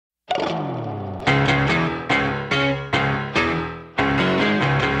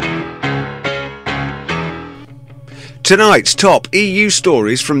Tonight's top EU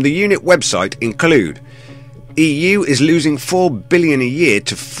stories from the unit website include: EU is losing $4 billion a year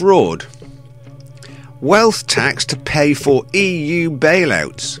to fraud. Wealth tax to pay for EU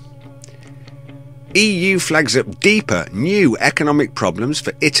bailouts. EU flags up deeper new economic problems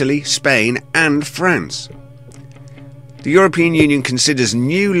for Italy, Spain and France. The European Union considers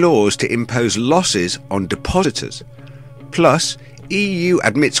new laws to impose losses on depositors. Plus, EU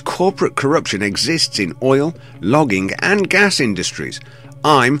admits corporate corruption exists in oil, logging and gas industries.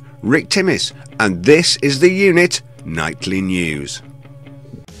 I'm Rick Timmis, and this is the Unit Nightly News.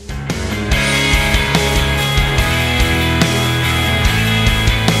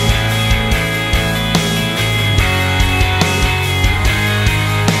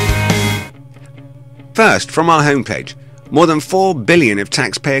 First, from our homepage. More than $4 billion of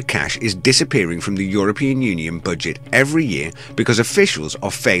taxpayer cash is disappearing from the European Union budget every year because officials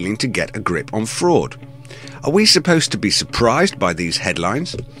are failing to get a grip on fraud. Are we supposed to be surprised by these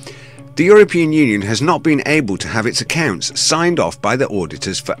headlines? The European Union has not been able to have its accounts signed off by the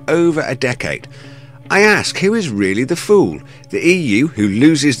auditors for over a decade. I ask, who is really the fool? The EU, who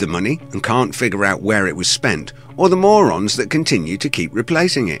loses the money and can't figure out where it was spent, or the morons that continue to keep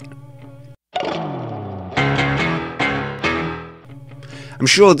replacing it? I'm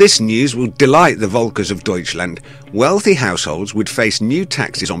sure this news will delight the Vultures of Deutschland. Wealthy households would face new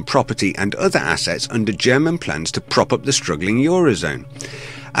taxes on property and other assets under German plans to prop up the struggling Eurozone.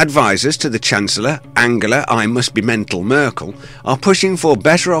 Advisors to the Chancellor, Angela I must be mental Merkel, are pushing for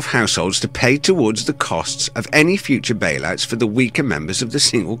better-off households to pay towards the costs of any future bailouts for the weaker members of the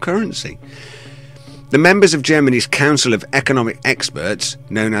single currency. The members of Germany's Council of Economic Experts,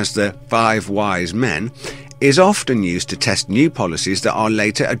 known as the Five Wise Men, is often used to test new policies that are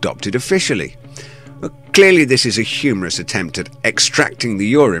later adopted officially. Well, clearly this is a humorous attempt at extracting the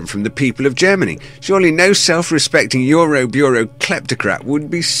urine from the people of Germany. Surely no self-respecting Euro Bureau kleptocrat would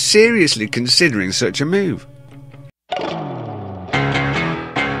be seriously considering such a move.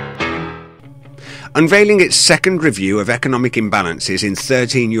 Unveiling its second review of economic imbalances in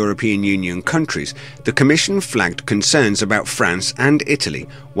 13 European Union countries, the Commission flagged concerns about France and Italy,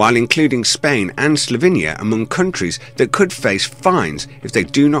 while including Spain and Slovenia among countries that could face fines if they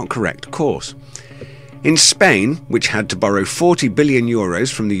do not correct course. In Spain, which had to borrow €40 billion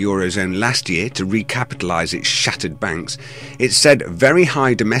from the Eurozone last year to recapitalise its shattered banks, it said very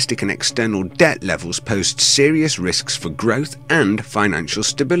high domestic and external debt levels posed serious risks for growth and financial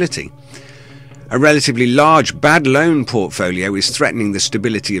stability. A relatively large bad loan portfolio is threatening the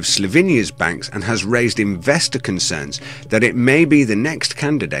stability of Slovenia's banks and has raised investor concerns that it may be the next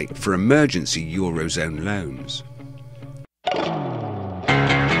candidate for emergency Eurozone loans.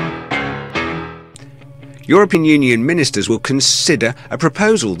 European Union ministers will consider a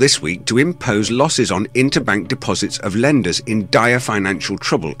proposal this week to impose losses on interbank deposits of lenders in dire financial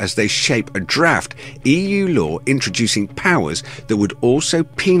trouble as they shape a draft EU law introducing powers that would also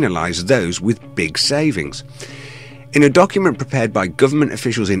penalise those with big savings. In a document prepared by government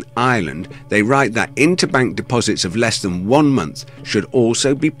officials in Ireland, they write that interbank deposits of less than 1 month should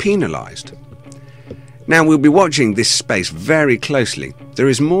also be penalised. Now, we'll be watching this space very closely. There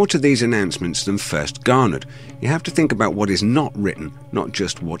is more to these announcements than first garnered. You have to think about what is not written, not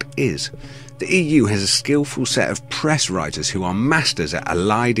just what is. The EU has a skillful set of press writers who are masters at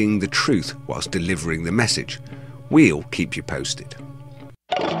eliding the truth whilst delivering the message. We'll keep you posted.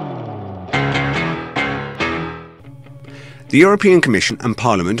 The European Commission and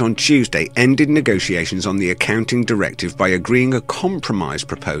Parliament on Tuesday ended negotiations on the Accounting Directive by agreeing a compromise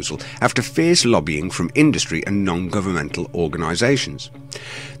proposal after fierce lobbying from industry and non-governmental organisations.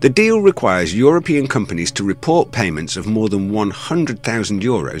 The deal requires European companies to report payments of more than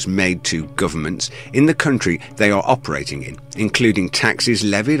 €100,000 made to governments in the country they are operating in, including taxes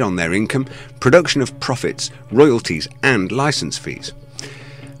levied on their income, production of profits, royalties and licence fees.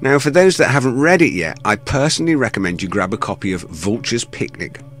 Now, for those that haven't read it yet, I personally recommend you grab a copy of Vultures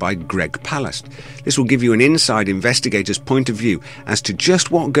Picnic by Greg Palast. This will give you an inside investigator's point of view as to just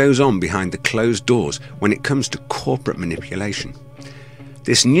what goes on behind the closed doors when it comes to corporate manipulation.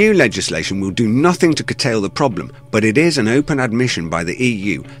 This new legislation will do nothing to curtail the problem, but it is an open admission by the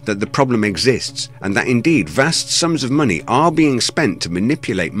EU that the problem exists and that indeed vast sums of money are being spent to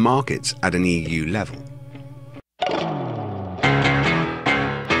manipulate markets at an EU level.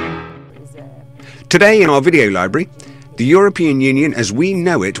 Today in our video library, the European Union as we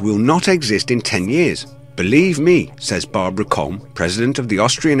know it will not exist in 10 years. Believe me, says Barbara Kolm, president of the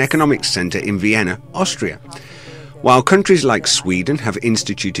Austrian Economics Centre in Vienna, Austria. While countries like Sweden have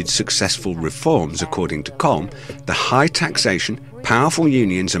instituted successful reforms according to Com, the high taxation, powerful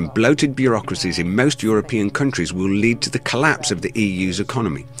unions and bloated bureaucracies in most European countries will lead to the collapse of the EU's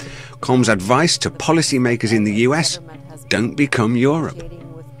economy. Com's advice to policymakers in the US: don't become Europe.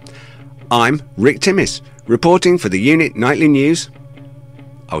 I'm Rick Timmis, reporting for the Unit Nightly News.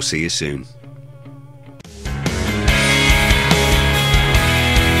 I'll see you soon.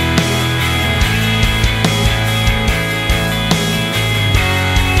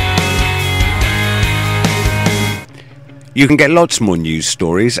 You can get lots more news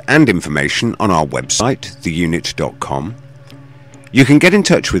stories and information on our website, theunit.com. You can get in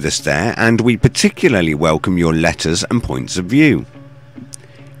touch with us there, and we particularly welcome your letters and points of view.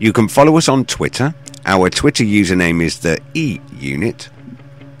 You can follow us on Twitter. Our Twitter username is the eUnit.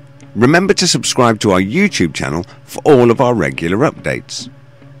 Remember to subscribe to our YouTube channel for all of our regular updates.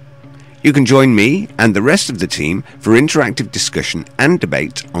 You can join me and the rest of the team for interactive discussion and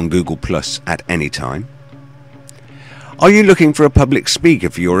debate on Google Plus at any time. Are you looking for a public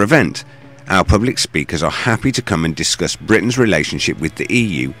speaker for your event? Our public speakers are happy to come and discuss Britain's relationship with the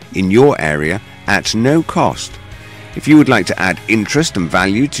EU in your area at no cost. If you would like to add interest and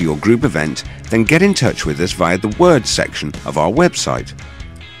value to your group event, then get in touch with us via the words section of our website.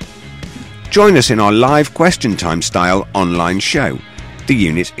 Join us in our live question time style online show, The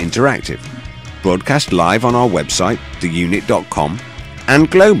Unit Interactive, broadcast live on our website, theunit.com, and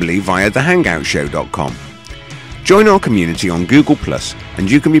globally via thehangoutshow.com. Join our community on Google Plus, and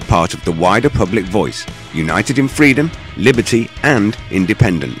you can be part of the wider public voice, united in freedom, liberty and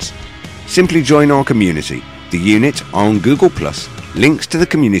independence. Simply join our community, The Unit, on Google Plus. Links to the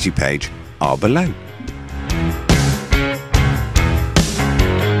community page are below.